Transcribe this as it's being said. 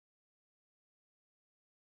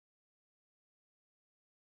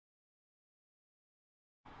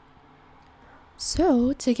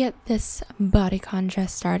So to get this bodycon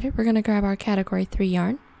dress started, we're going to grab our category 3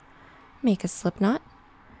 yarn, make a slip knot,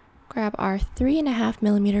 grab our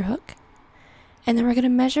 3.5mm hook, and then we're going to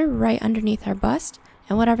measure right underneath our bust,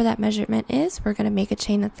 and whatever that measurement is, we're going to make a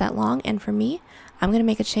chain that's that long, and for me, I'm going to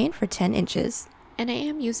make a chain for 10 inches. And I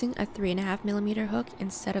am using a 3.5mm hook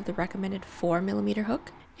instead of the recommended 4mm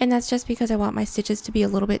hook. And that's just because I want my stitches to be a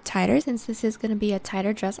little bit tighter since this is going to be a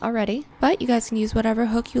tighter dress already. But you guys can use whatever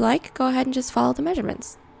hook you like. Go ahead and just follow the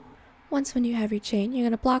measurements. Once when you have your chain, you're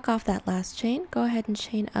going to block off that last chain. Go ahead and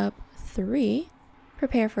chain up 3.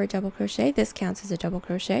 Prepare for a double crochet. This counts as a double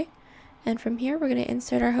crochet. And from here, we're going to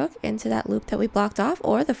insert our hook into that loop that we blocked off,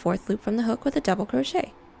 or the 4th loop from the hook with a double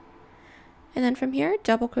crochet. And then from here,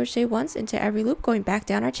 double crochet once into every loop, going back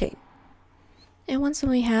down our chain. And once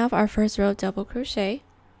when we have our first row of double crochet,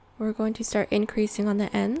 we're going to start increasing on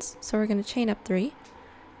the ends. So we're going to chain up 3,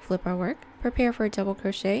 flip our work, prepare for a double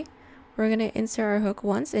crochet. We're going to insert our hook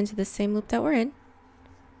once into the same loop that we're in.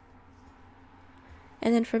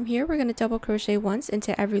 And then from here, we're going to double crochet once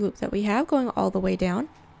into every loop that we have, going all the way down,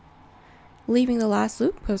 leaving the last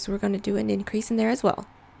loop because we're going to do an increase in there as well.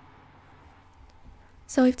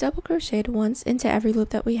 So we've double crocheted once into every loop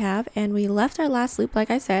that we have, and we left our last loop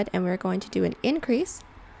like I said, and we're going to do an increase.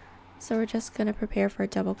 So we're just going to prepare for a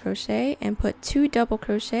double crochet and put 2 double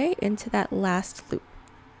crochet into that last loop.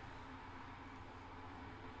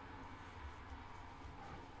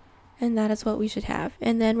 And that is what we should have.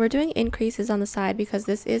 And then we're doing increases on the side because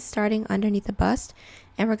this is starting underneath the bust,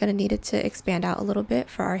 and we're going to need it to expand out a little bit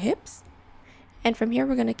for our hips. And from here,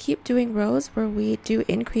 we're going to keep doing rows where we do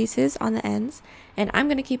increases on the ends, and I'm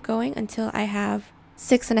going to keep going until I have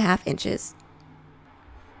 6.5 inches.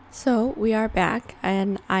 So we are back,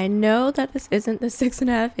 and I know that this isn't the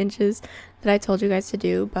 6.5 inches that I told you guys to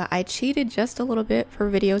do, but I cheated just a little bit for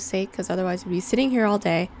video's sake because otherwise we'd be sitting here all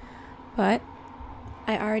day. But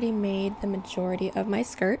I already made the majority of my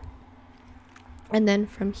skirt, and then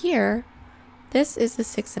from here, this is the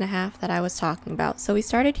 6.5 that I was talking about. So we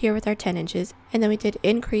started here with our 10 inches, and then we did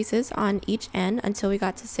increases on each end until we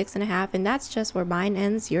got to 6.5, and that's just where mine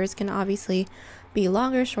ends. Yours can obviously be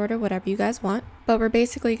longer, shorter, whatever you guys want, but we're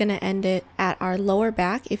basically going to end it at our lower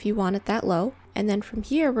back if you want it that low. And then from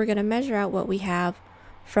here, we're going to measure out what we have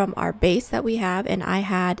from our base that we have, and I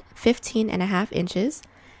had 15.5 inches.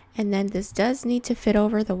 And then this does need to fit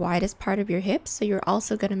over the widest part of your hips, so you're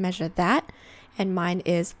also going to measure that, and mine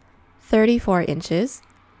is 34 inches.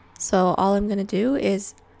 So all I'm going to do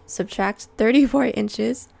is subtract 34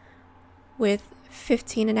 inches with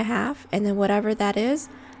 15.5, and then whatever that is,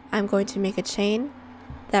 I'm going to make a chain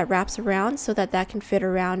that wraps around so that that can fit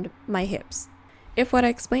around my hips. If what I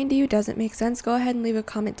explained to you doesn't make sense, go ahead and leave a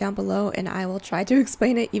comment down below and I will try to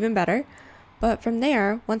explain it even better. But from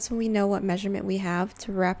there, once we know what measurement we have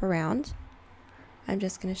to wrap around, I'm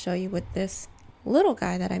just going to show you with this little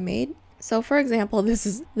guy that I made. So for example, this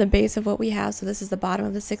is the base of what we have, so this is the bottom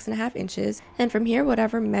of the 6.5 inches. And from here,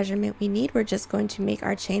 whatever measurement we need, we're just going to make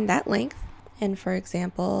our chain that length. And for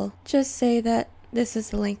example, just say that this is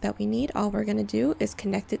the length that we need. All we're going to do is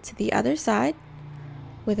connect it to the other side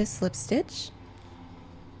with a slip stitch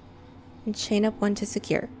and chain up 1 to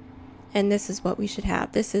secure. And this is what we should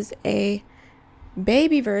have. This is a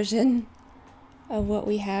baby version of what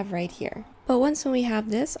we have right here. But once when we have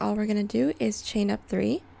this, all we're going to do is chain up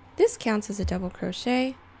 3. This counts as a double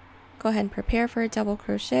crochet. Go ahead and prepare for a double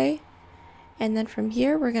crochet. And then from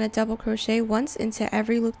here, we're going to double crochet once into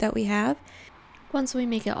every loop that we have. Once we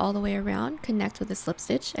make it all the way around, connect with a slip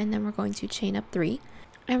stitch, and then we're going to chain up 3.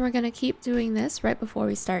 And we're going to keep doing this right before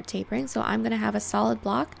we start tapering. So I'm going to have a solid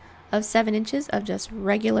block of 7 inches of just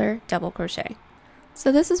regular double crochet.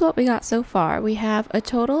 So this is what we got so far. We have a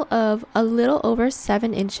total of a little over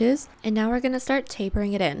 7 inches, and now we're going to start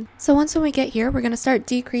tapering it in. So once when we get here, we're going to start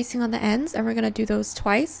decreasing on the ends, and we're going to do those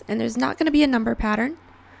twice, and there's not going to be a number pattern.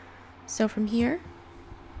 So from here,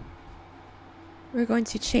 we're going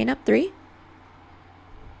to chain up 3.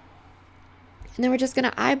 And then we're just going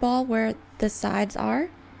to eyeball where the sides are.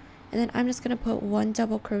 And then I'm just going to put 1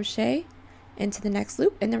 double crochet into the next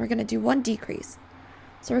loop. And then we're going to do 1 decrease.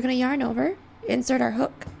 So we're going to yarn over, insert our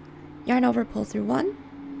hook, yarn over, pull through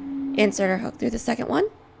 1, insert our hook through the second one,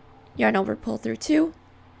 yarn over, pull through 2,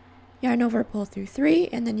 yarn over, pull through 3,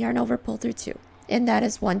 and then yarn over, pull through 2. And that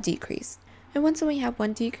is 1 decrease. And once we have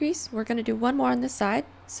 1 decrease, we're going to do 1 more on this side.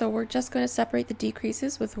 So we're just going to separate the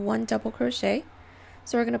decreases with 1 double crochet.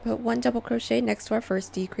 So we're going to put 1 double crochet next to our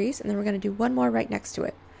first decrease, and then we're going to do 1 more right next to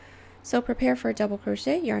it. So prepare for a double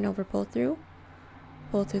crochet, yarn over, pull through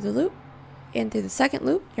the loop, in through the second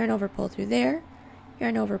loop, yarn over, pull through there,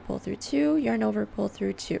 yarn over, pull through 2, yarn over, pull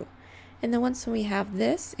through 2. And then once we have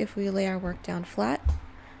this, if we lay our work down flat,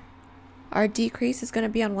 our decrease is going to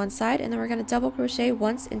be on one side, and then we're going to double crochet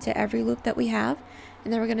once into every loop that we have,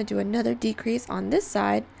 and then we're going to do another decrease on this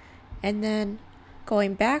side, and then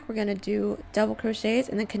going back we're going to do double crochets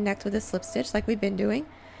and then connect with a slip stitch like we've been doing.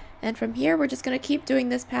 And from here we're just going to keep doing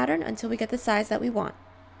this pattern until we get the size that we want.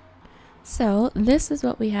 So this is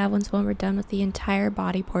what we have when we're done with the entire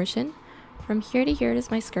body portion. From here to here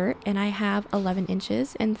is my skirt, and I have 11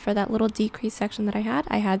 inches, and for that little decrease section that I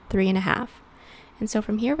had 3.5. And so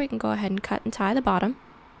from here we can go ahead and cut and tie the bottom,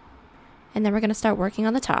 and then we're going to start working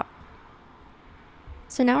on the top.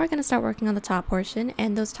 So now we're going to start working on the top portion,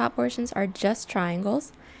 and those top portions are just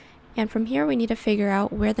triangles. And from here we need to figure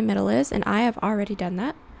out where the middle is, and I have already done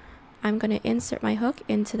that. I'm going to insert my hook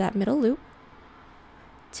into that middle loop,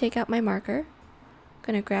 take out my marker, I'm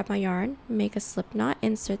going to grab my yarn, make a slip knot,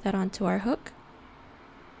 insert that onto our hook.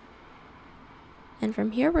 And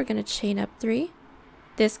from here we're going to chain up 3.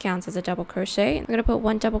 This counts as a double crochet. We're going to put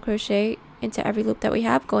 1 double crochet into every loop that we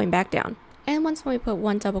have, going back down. And once we put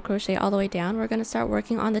 1 double crochet all the way down, we're going to start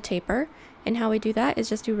working on the taper. And how we do that is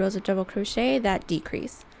just do rows of double crochet that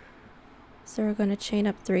decrease. So we're going to chain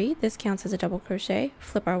up 3. This counts as a double crochet,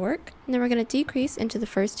 flip our work, and then we're going to decrease into the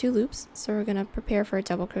first 2 loops. So we're going to prepare for a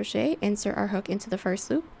double crochet, insert our hook into the first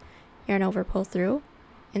loop, yarn over, pull through,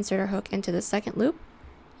 insert our hook into the second loop,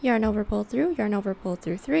 yarn over, pull through, yarn over, pull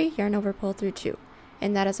through 3, yarn over, pull through 2.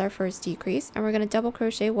 And that is our first decrease, and we're going to double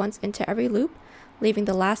crochet once into every loop, leaving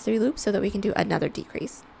the last 3 loops so that we can do another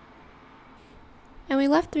decrease. And we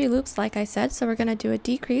left 3 loops like I said, so we're going to do a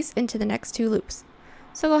decrease into the next 2 loops.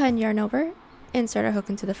 So go ahead and yarn over, insert our hook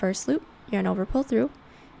into the first loop, yarn over, pull through,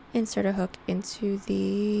 insert a hook into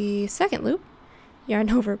the second loop, yarn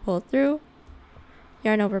over, pull through,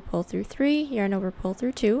 yarn over, pull through 3, yarn over, pull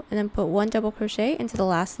through 2, and then put 1 double crochet into the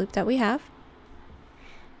last loop that we have.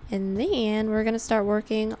 And then we're going to start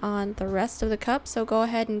working on the rest of the cup, so go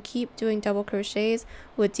ahead and keep doing double crochets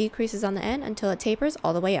with decreases on the end until it tapers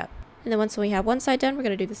all the way up. And then once we have one side done, we're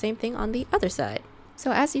going to do the same thing on the other side.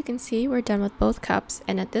 So as you can see, we're done with both cups,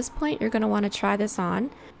 and at this point you're going to want to try this on,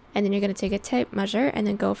 and then you're going to take a tape measure and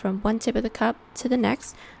then go from one tip of the cup to the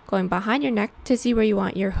next, going behind your neck to see where you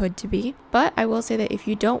want your hood to be. But I will say that if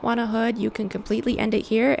you don't want a hood, you can completely end it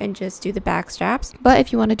here and just do the back straps. But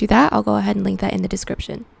if you want to do that, I'll go ahead and link that in the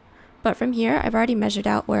description. But from here, I've already measured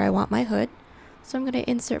out where I want my hood. So I'm going to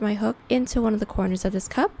insert my hook into one of the corners of this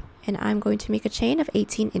cup, and I'm going to make a chain of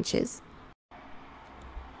 18 inches.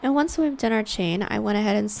 And once we've done our chain, I went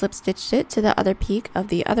ahead and slip stitched it to the other peak of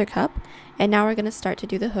the other cup. And now we're going to start to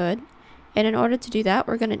do the hood. And in order to do that,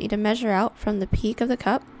 we're going to need to measure out from the peak of the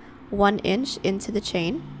cup 1 inch into the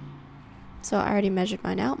chain. So I already measured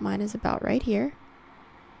mine out. Mine is about right here.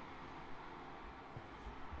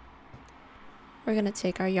 We're going to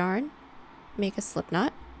take our yarn, make a slip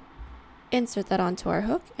knot, insert that onto our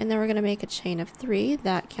hook, and then we're going to make a chain of 3.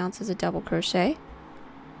 That counts as a double crochet.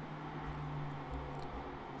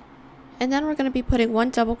 And then we're going to be putting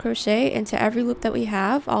 1 double crochet into every loop that we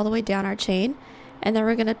have all the way down our chain. And then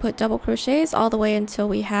we're going to put double crochets all the way until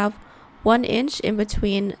we have 1 inch in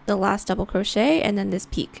between the last double crochet and then this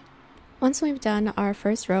peak. Once we've done our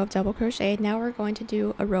first row of double crochet, now we're going to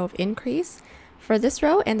do a row of increase for this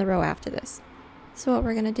row and the row after this. So what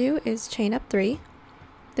we're going to do is chain up 3.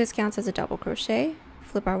 This counts as a double crochet,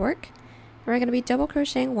 flip our work. And we're going to be double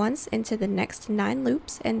crocheting once into the next 9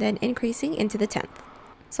 loops and then increasing into the 10th.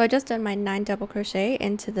 So I just done my 9 double crochet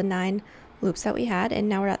into the 9 loops that we had, and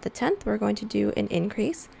now we're at the 10th. We're going to do an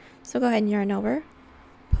increase. So go ahead and yarn over,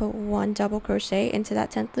 put 1 double crochet into that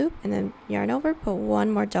 10th loop, and then yarn over, put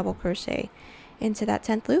 1 more double crochet into that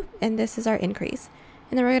 10th loop, and this is our increase.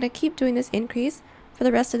 And then we're going to keep doing this increase for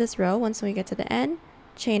the rest of this row. Once we get to the end,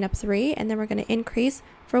 chain up 3, and then we're going to increase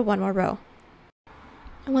for 1 more row.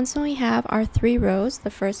 And once we have our 3 rows, the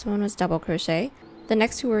first one was double crochet, the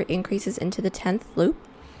next 2 were increases into the 10th loop.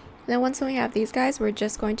 And then once we have these guys, we're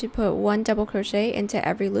just going to put 1 double crochet into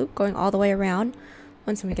every loop, going all the way around.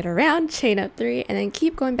 Once we get around, chain up 3, and then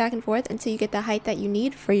keep going back and forth until you get the height that you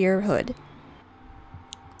need for your hood.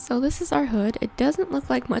 So this is our hood. It doesn't look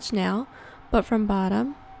like much now, but from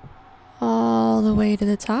bottom all the way to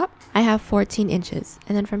the top, I have 14 inches.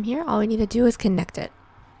 And then from here, all we need to do is connect it.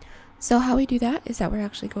 So how we do that is that we're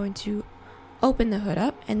actually going to open the hood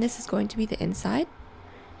up, and this is going to be the inside.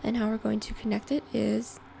 And how we're going to connect it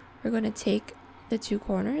is we're going to take the 2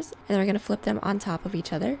 corners and we're going to flip them on top of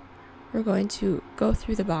each other. We're going to go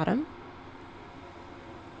through the bottom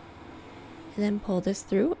and then pull this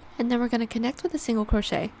through, and then we're going to connect with a single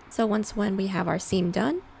crochet. So when we have our seam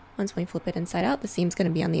done, once we flip it inside out, the seam's going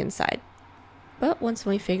to be on the inside. But once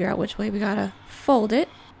we figure out which way we gotta fold it,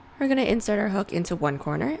 we're going to insert our hook into one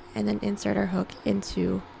corner and then insert our hook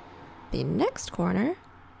into the next corner.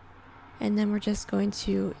 And then we're just going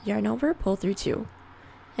to yarn over, pull through 2.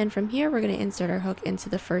 And from here, we're going to insert our hook into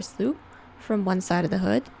the first loop from one side of the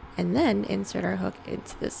hood, and then insert our hook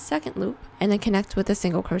into the second loop, and then connect with a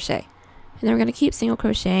single crochet. And then we're going to keep single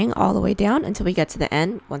crocheting all the way down until we get to the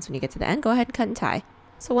end. Once when you get to the end, go ahead and cut and tie.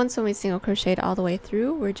 So once when we single crocheted all the way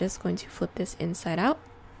through, we're just going to flip this inside out.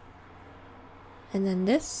 And then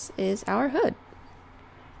this is our hood.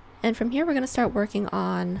 And from here, we're going to start working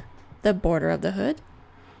on the border of the hood.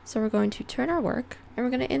 So we're going to turn our work and we're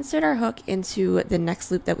going to insert our hook into the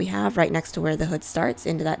next loop that we have right next to where the hood starts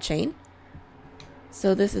into that chain.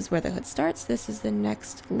 So this is where the hood starts. This is the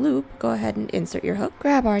next loop. Go ahead and insert your hook.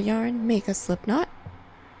 Grab our yarn, make a slip knot.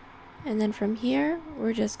 And then from here,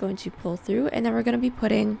 we're just going to pull through, and then we're going to be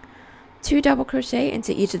putting 2 double crochet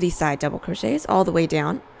into each of these side double crochets all the way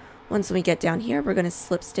down. Once we get down here, we're going to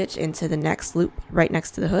slip stitch into the next loop right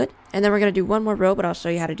next to the hood. And then we're going to do one more row, but I'll show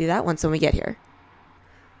you how to do that once when we get here.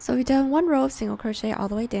 So we've done 1 row of single crochet all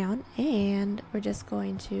the way down, and we're just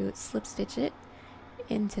going to slip stitch it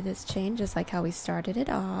into this chain just like how we started it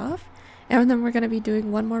off. And then we're going to be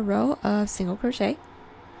doing 1 more row of single crochet.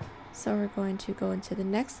 So we're going to go into the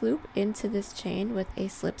next loop into this chain with a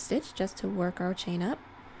slip stitch just to work our chain up.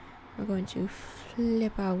 We're going to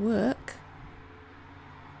flip our work,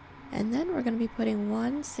 and then we're going to be putting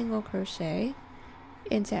 1 single crochet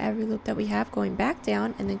into every loop that we have, going back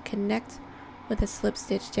down, and then connect with a slip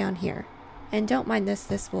stitch down here. And don't mind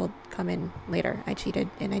this will come in later. I cheated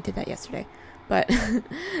and I did that yesterday, but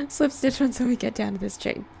slip stitch once we get down to this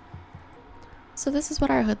chain. So this is what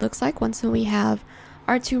our hood looks like once we have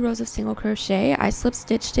our 2 rows of single crochet. I slip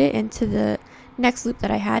stitched it into the next loop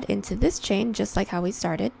that I had into this chain just like how we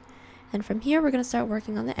started. And from here we're going to start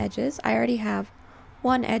working on the edges. I already have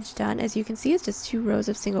 1 edge done. As you can see, it's just 2 rows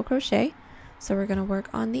of single crochet. So we're going to work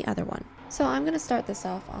on the other one. So I'm going to start this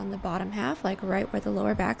off on the bottom half, like right where the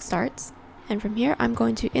lower back starts. And from here, I'm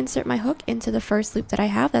going to insert my hook into the first loop that I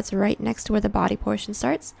have. That's right next to where the body portion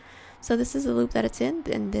starts. So this is the loop that it's in,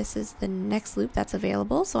 and this is the next loop that's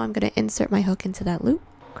available. So I'm going to insert my hook into that loop.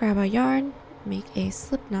 Grab our yarn, make a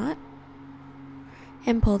slip knot,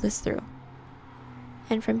 and pull this through.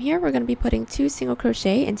 And from here, we're going to be putting 2 single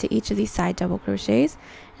crochet into each of these side double crochets.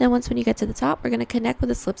 And then once when you get to the top, we're going to connect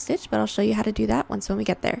with a slip stitch, but I'll show you how to do that once when we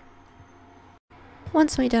get there.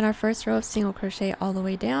 Once we've done our first row of single crochet all the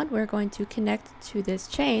way down, we're going to connect to this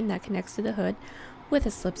chain that connects to the hood with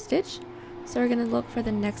a slip stitch. So we're going to look for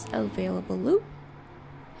the next available loop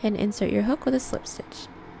and insert your hook with a slip stitch.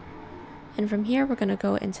 And from here, we're going to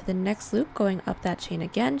go into the next loop, going up that chain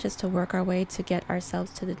again, just to work our way to get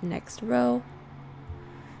ourselves to the next row.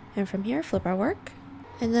 And from here, flip our work,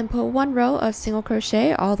 and then put 1 row of single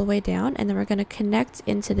crochet all the way down, and then we're going to connect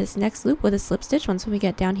into this next loop with a slip stitch once we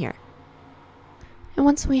get down here. And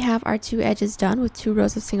once we have our 2 edges done with 2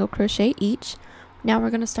 rows of single crochet each, now we're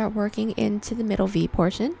going to start working into the middle V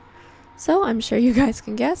portion. So I'm sure you guys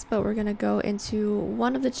can guess, but we're going to go into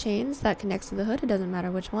one of the chains that connects to the hood. It doesn't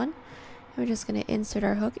matter which one. And we're just going to insert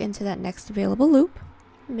our hook into that next available loop,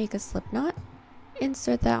 make a slip knot,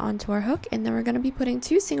 insert that onto our hook, and then we're going to be putting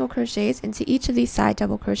 2 single crochets into each of these side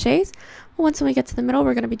double crochets. Once when we get to the middle,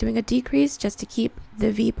 we're going to be doing a decrease just to keep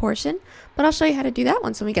the V portion, but I'll show you how to do that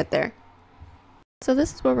once when we get there. So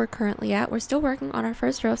this is where we're currently at. We're still working on our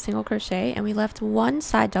first row of single crochet, and we left 1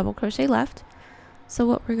 side double crochet left. So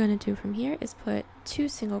what we're going to do from here is put 2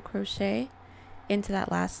 single crochet into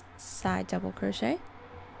that last side double crochet,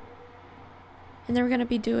 and then we're going to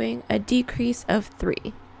be doing a decrease of 3.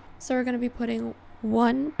 So we're going to be putting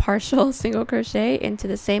 1 partial single crochet into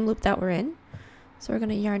the same loop that we're in. So we're going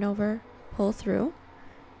to yarn over, pull through,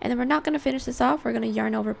 and then we're not going to finish this off. We're going to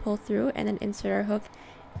yarn over, pull through, and then insert our hook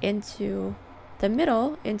into the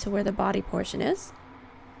middle, into where the body portion is.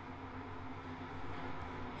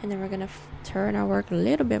 And then we're going to turn our work a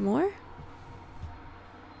little bit more,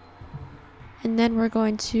 and then we're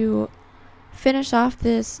going to finish off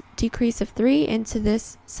this decrease of 3 into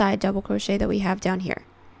this side double crochet that we have down here.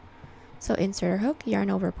 So insert our hook, yarn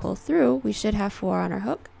over, pull through. We should have 4 on our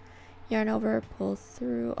hook. Yarn over, pull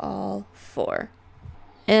through all 4.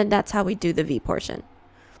 And that's how we do the V portion.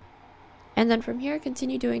 And then from here,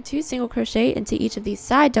 continue doing 2 single crochet into each of these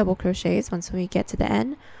side double crochets. Once we get to the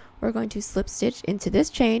end, we're going to slip stitch into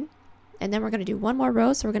this chain, and then we're going to do 1 more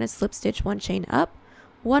row. So we're going to slip stitch 1 chain up,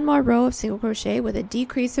 1 more row of single crochet with a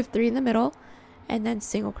decrease of 3 in the middle, and then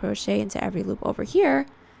single crochet into every loop over here,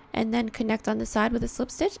 and then connect on the side with a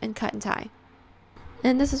slip stitch and cut and tie.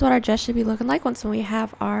 And this is what our dress should be looking like once we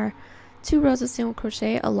have our 2 rows of single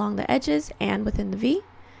crochet along the edges and within the V.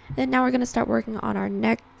 Then now we're going to start working on our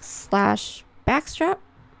neck slash back strap.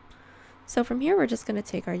 So from here, we're just going to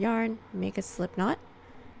take our yarn, make a slip knot,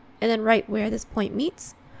 and then right where this point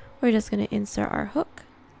meets, we're just going to insert our hook,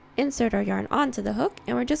 insert our yarn onto the hook,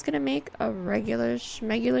 and we're just going to make a regular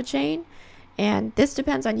schmegular chain. And this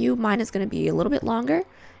depends on you. Mine is going to be a little bit longer,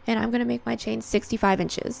 and I'm going to make my chain 65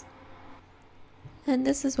 inches. And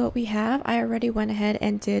this is what we have. I already went ahead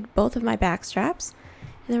and did both of my back straps,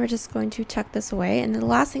 and then we're just going to tuck this away. And the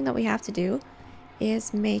last thing that we have to do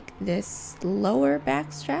is make this lower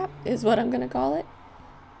back strap, is what I'm going to call it.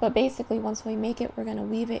 But basically, once we make it, we're going to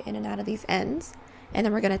weave it in and out of these ends, and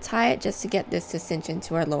then we're going to tie it just to get this to cinch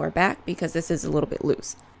into our lower back, because this is a little bit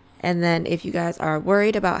loose. And then if you guys are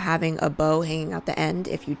worried about having a bow hanging out the end,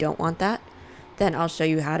 if you don't want that, then I'll show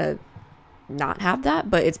you how to not have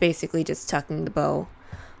that. But it's basically just tucking the bow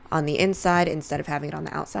on the inside instead of having it on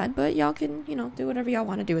the outside. But y'all can, do whatever y'all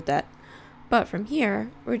want to do with that. But from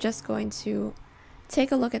here, we're just going to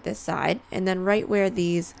take a look at this side, and then right where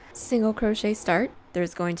these single crochet start,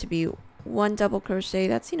 there's going to be one double crochet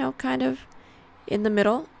that's, kind of in the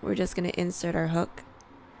middle. We're just going to insert our hook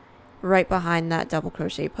right behind that double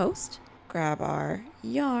crochet post, grab our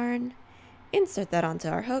yarn, insert that onto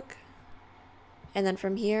our hook, and then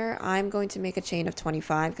from here I'm going to make a chain of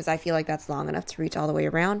 25 because I feel like that's long enough to reach all the way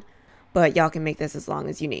around, but y'all can make this as long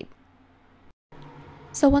as you need.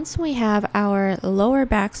 So once we have our lower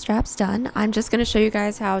back straps done, I'm just going to show you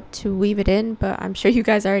guys how to weave it in, but I'm sure you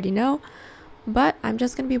guys already know. But I'm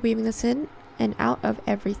just going to be weaving this in and out of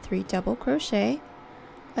every 3 double crochet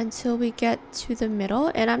until we get to the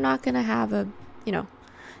middle. And I'm not going to have a,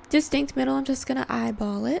 distinct middle. I'm just going to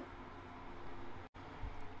eyeball it.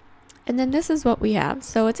 And then this is what we have.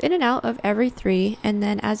 So it's in and out of every 3. And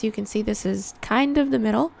then as you can see, this is kind of the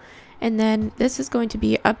middle. And then this is going to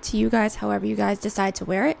be up to you guys, however you guys decide to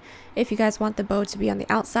wear it. If you guys want the bow to be on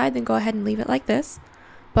the outside, then go ahead and leave it like this.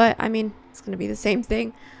 But I mean, it's going to be the same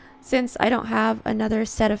thing. Since I don't have another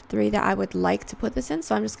set of 3 that I would like to put this in,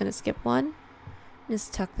 so I'm just going to skip one.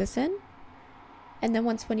 Just tuck this in. And then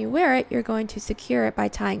when you wear it, you're going to secure it by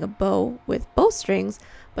tying a bow with bowstrings,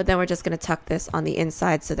 but then we're just going to tuck this on the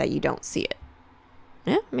inside so that you don't see it.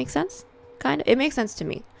 Yeah, makes sense? Kind of. It makes sense to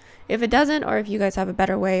me. If it doesn't, or if you guys have a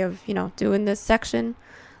better way of, doing this section,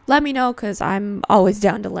 let me know, because I'm always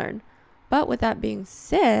down to learn. But with that being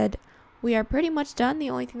said, we are pretty much done. The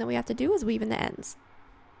only thing that we have to do is weave in the ends.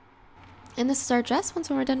 And this is our dress once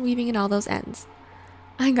we're done weaving in all those ends.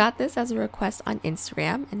 I got this as a request on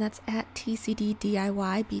Instagram, and that's at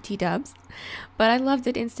TCDDIY BTdubs. But I loved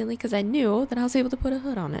it instantly because I knew that I was able to put a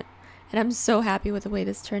hood on it. And I'm so happy with the way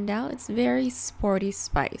this turned out. It's very sporty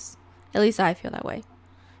spice. At least I feel that way.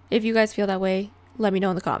 If you guys feel that way, let me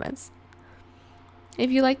know in the comments.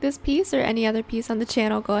 If you like this piece or any other piece on the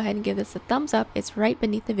channel, go ahead and give this a thumbs up. It's right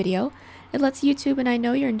beneath the video. It lets YouTube and I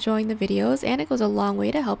know you're enjoying the videos, and it goes a long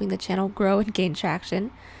way to helping the channel grow and gain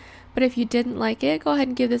traction. But if you didn't like it, go ahead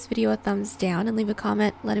and give this video a thumbs down and leave a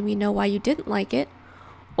comment letting me know why you didn't like it.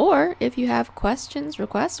 Or if you have questions,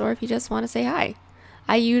 requests, or if you just want to say hi.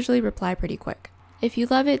 I usually reply pretty quick. If you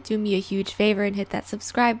love it, do me a huge favor and hit that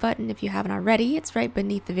subscribe button if you haven't already. It's right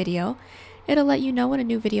beneath the video. It'll let you know when a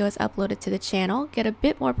new video is uploaded to the channel, get a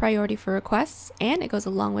bit more priority for requests, and it goes a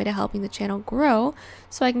long way to helping the channel grow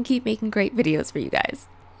so I can keep making great videos for you guys.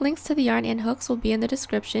 Links to the yarn and hooks will be in the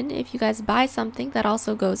description. If you guys buy something, that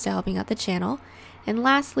also goes to helping out the channel. And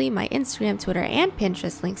lastly, my Instagram, Twitter, and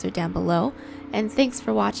Pinterest links are down below. And thanks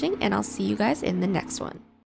for watching, and I'll see you guys in the next one.